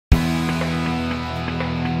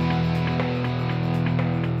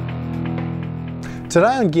Today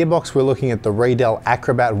on Gearbox we're looking at the Riedel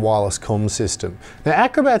Acrobat wireless comm system. Now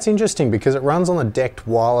Acrobat's interesting because it runs on a decked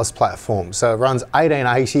wireless platform, so it runs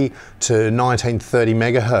 1880 to 1930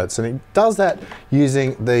 megahertz, and it does that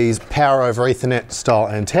using these power over Ethernet style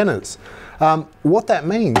antennas. What that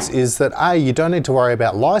means is that A, you don't need to worry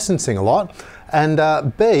about licensing a lot,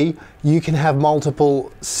 and B, you can have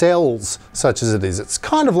multiple cells such as it is. It's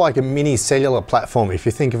kind of like a mini cellular platform if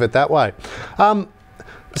you think of it that way.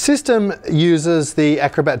 The system uses the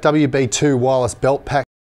Acrobat WB2 wireless belt pack.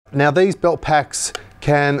 Now these belt packs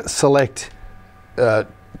can select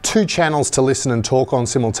two channels to listen and talk on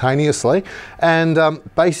simultaneously, and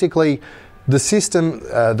basically the system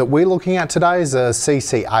that we're looking at today is a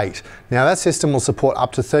CC8. Now that system will support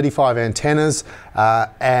up to 35 antennas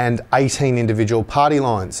and 18 individual party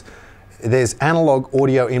lines. There's analog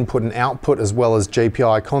audio input and output as well as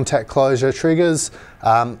GPI contact closure triggers.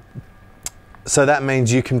 So that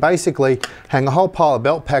means you can basically hang a whole pile of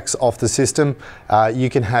belt packs off the system. You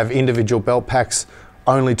can have individual belt packs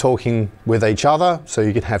only talking with each other, so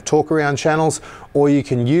you can have talk around channels, or you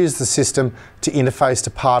can use the system to interface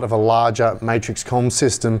to part of a larger matrix comm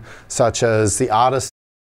system such as the artist.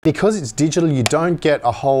 Because it's digital, you don't get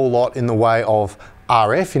a whole lot in the way of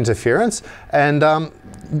RF interference, and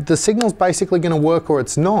the signal's basically going to work or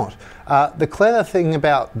it's not. The clever thing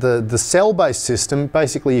about the cell-based system,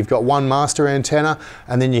 basically you've got one master antenna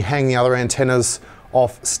and then you hang the other antennas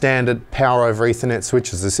off standard power over Ethernet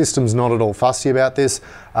switches. The system's not at all fussy about this.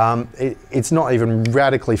 It's not even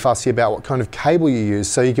radically fussy about what kind of cable you use,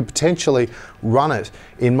 so you could potentially run it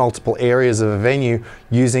in multiple areas of a venue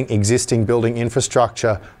using existing building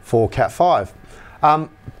infrastructure for Cat5.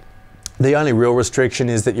 The only real restriction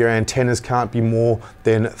is that your antennas can't be more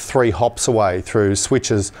than 3 hops away through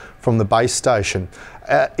switches from the base station.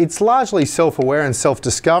 It's largely self-aware and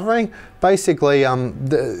self-discovering. Basically,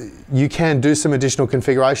 you can do some additional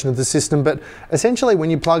configuration of the system, but essentially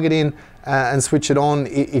when you plug it in and switch it on,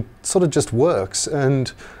 it sort of just works,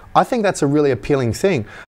 and I think that's a really appealing thing.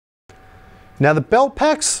 Now the belt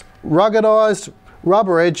packs, ruggedized,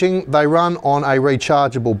 rubber edging, they run on a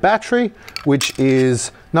rechargeable battery, which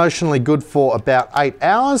is notionally good for about 8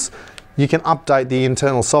 hours. You can update the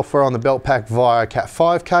internal software on the belt pack via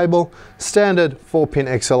Cat5 cable, standard 4-pin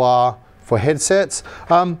XLR for headsets.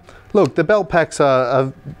 Look, the belt packs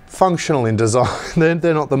are functional in design.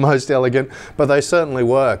 They're not the most elegant, but they certainly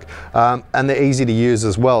work. And they're easy to use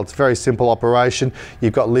as well. It's a very simple operation.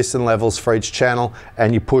 You've got listen levels for each channel,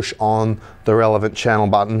 and you push on the relevant channel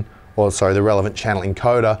button, or sorry, the relevant channel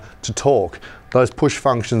encoder to talk. Those push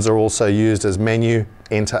functions are also used as menu,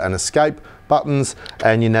 enter and escape buttons,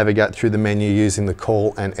 and you navigate through the menu using the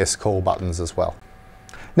call and scall buttons as well.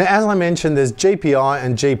 Now, as I mentioned, there's GPI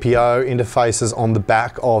and GPO interfaces on the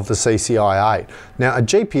back of the CCI8. Now, a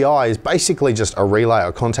GPI is basically just a relay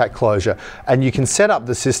or contact closure, and you can set up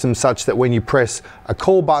the system such that when you press a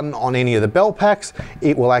call button on any of the belt packs,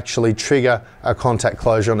 it will actually trigger a contact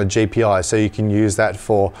closure on a GPI. So you can use that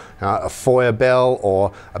for a foyer bell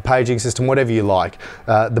or a paging system, whatever you like.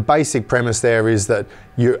 The basic premise there is that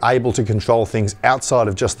you're able to control things outside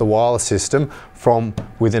of just the wireless system from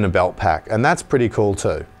within a belt pack, and that's pretty cool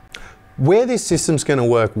too. Where this system's going to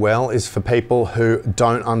work well is for people who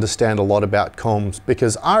don't understand a lot about comms,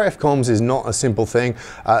 because RF comms is not a simple thing,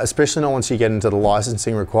 especially not once you get into the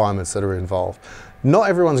licensing requirements that are involved. Not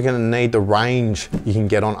everyone's going to need the range you can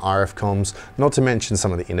get on RF comms, not to mention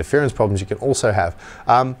some of the interference problems you can also have.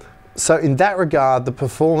 So in that regard, the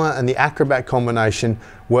Performer and the Acrobat combination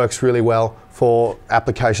works really well for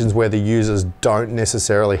applications where the users don't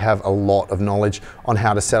necessarily have a lot of knowledge on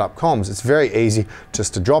how to set up comms. It's very easy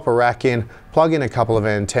just to drop a rack in, plug in a couple of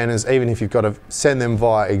antennas, even if you've got to send them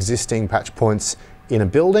via existing patch points in a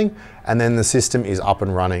building, and then the system is up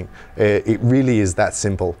and running. It really is that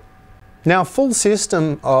simple. Now, a full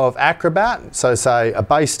system of Acrobat, so say a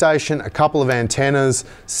base station, a couple of antennas,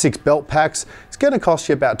 6 belt packs, it's going to cost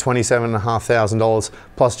you about $27,500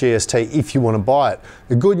 plus GST if you want to buy it.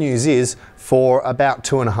 The good news is, for about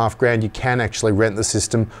 $2.5 grand, you can actually rent the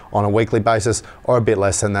system on a weekly basis, or a bit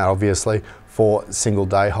less than that obviously, for single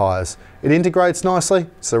day hires. It integrates nicely.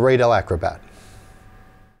 It's the Riedel Acrobat.